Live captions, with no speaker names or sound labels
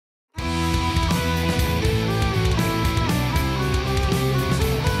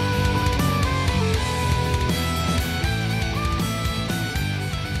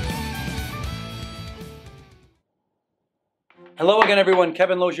Hello again, everyone.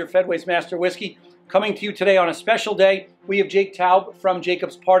 Kevin Lozier, Fedway's Master Whiskey, coming to you today on a special day. We have Jake Taub from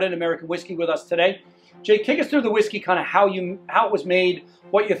Jacob's Pardon American Whiskey with us today. Jake, take us through the whiskey, kind of how it was made,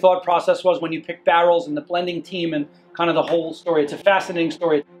 what your thought process was when you picked barrels and the blending team and kind of the whole story. It's a fascinating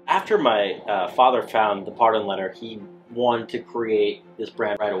story. After my father found the pardon letter, he wanted to create this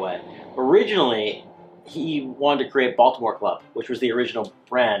brand right away. Originally, he wanted to create Baltimore Club, which was the original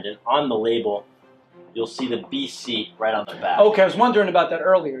brand, and on the label, you'll see the BC right on the back. Okay, I was wondering about that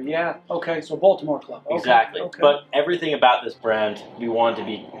earlier. Yeah, okay, so Baltimore Club. Okay, exactly. Okay. But everything about this brand, we wanted to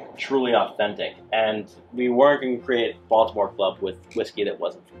be truly authentic, and we weren't going to create Baltimore Club with whiskey that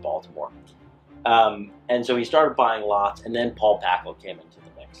wasn't from Baltimore. And so he started buying lots, and then Paul Packle came into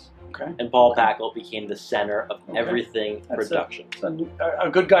the mix. Okay. And Paul Packle became the center of everything production. A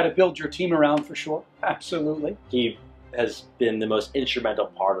good guy to build your team around, for sure. Absolutely. He has been the most instrumental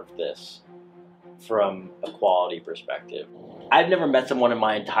part of this from a quality perspective. I've never met someone in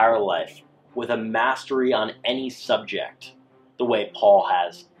my entire life with a mastery on any subject the way Paul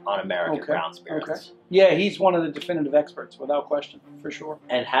has on American brown spirits. Okay. Yeah, he's one of the definitive experts, without question, for sure.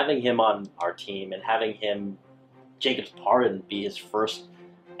 And having him on our team and having him, Jacob's Pardon, be his first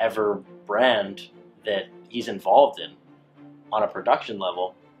ever brand that he's involved in on a production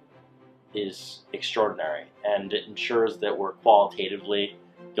level is extraordinary. And it ensures that we're qualitatively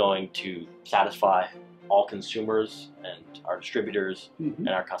going to satisfy all consumers and our distributors and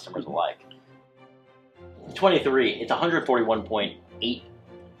our customers alike. 23, it's 141.8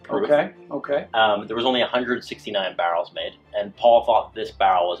 proof. Okay. There was only 169 barrels made, and Paul thought this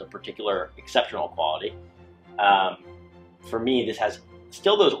barrel was a particular exceptional quality. For me, this has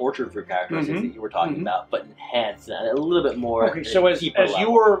still those orchard fruit characteristics that you were talking about, but enhanced and a little bit more. Okay, so as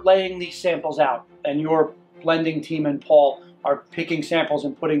you were laying these samples out, and your blending team and Paul are picking samples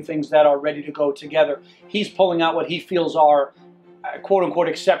and putting things that are ready to go together, he's pulling out what he feels are quote-unquote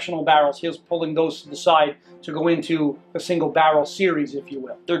exceptional barrels. He's pulling those to the side to go into a single barrel series, if you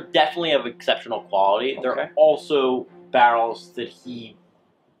will. They're definitely of exceptional quality. Okay. They're also barrels that he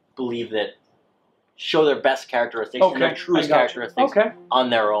believed that show their best characteristics and their truest characteristics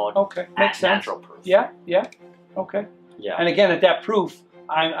on their own. Okay, makes sense. Natural proof. Yeah. Okay. Yeah. And again, at that proof,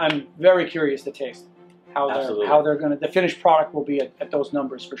 I'm very curious to taste how they're going to. The finished product will be at those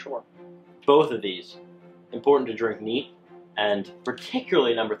numbers for sure. Both of these, important to drink neat, and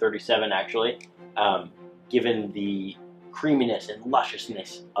particularly number 37 actually, given the creaminess and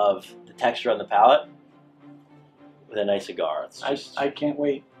lusciousness of the texture on the palate, with a nice cigar. It's just, I can't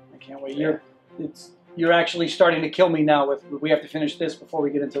wait. I can't wait. Yeah. You're actually starting to kill me now. We have to finish this before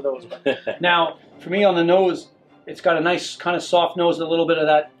we get into those. But now, for me on the nose, it's got a nice kind of soft nose, a little bit of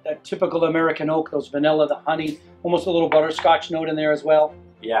that typical American oak, those vanilla, the honey, almost a little butterscotch note in there as well.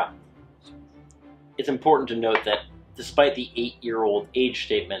 Yeah. It's important to note that despite the 8-year-old age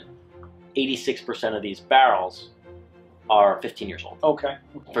statement, 86% of these barrels are 15 years old. Okay.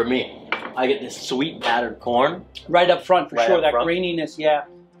 For me, I get this sweet battered corn. Right up front, for sure. That graininess, yeah,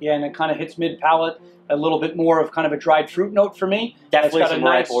 and it kind of hits mid-palate. A little bit more of kind of a dried fruit note for me. Definitely some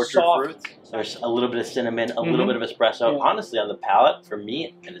nice ripe orchard fruits. There's a little bit of cinnamon, a little bit of espresso. Yeah. Honestly, on the palate, for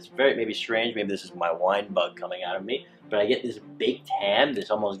me, and it's very maybe strange, maybe this is my wine bug coming out of me, but I get this baked ham, this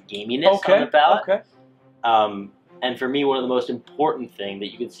almost gaminess on the palate. Okay. And for me, one of the most important things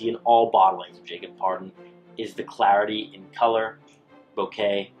that you can see in all bottlings of Jacob's Pardon is the clarity in color,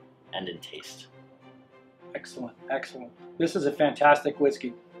 bouquet, and in taste. Excellent, excellent. This is a fantastic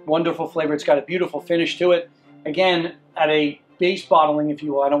whiskey. Wonderful flavor. It's got a beautiful finish to it. Again, at a base bottling, if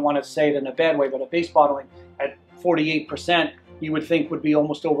you will, I don't want to say it in a bad way, but a base bottling at 48%, you would think would be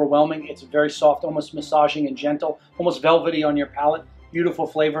almost overwhelming. It's very soft, almost massaging and gentle, almost velvety on your palate. Beautiful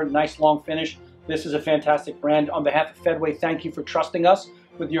flavor, nice long finish. This is a fantastic brand. On behalf of Fedway, thank you for trusting us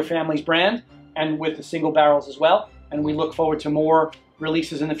with your family's brand and with the single barrels as well. And we look forward to more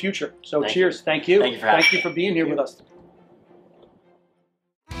releases in the future. So cheers. Thank you. Thank you for being here with us.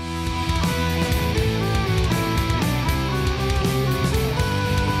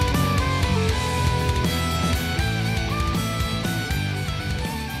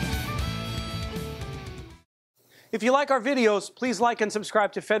 If you like our videos, please like and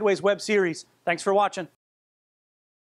subscribe to Fedway's web series. Thanks for watching.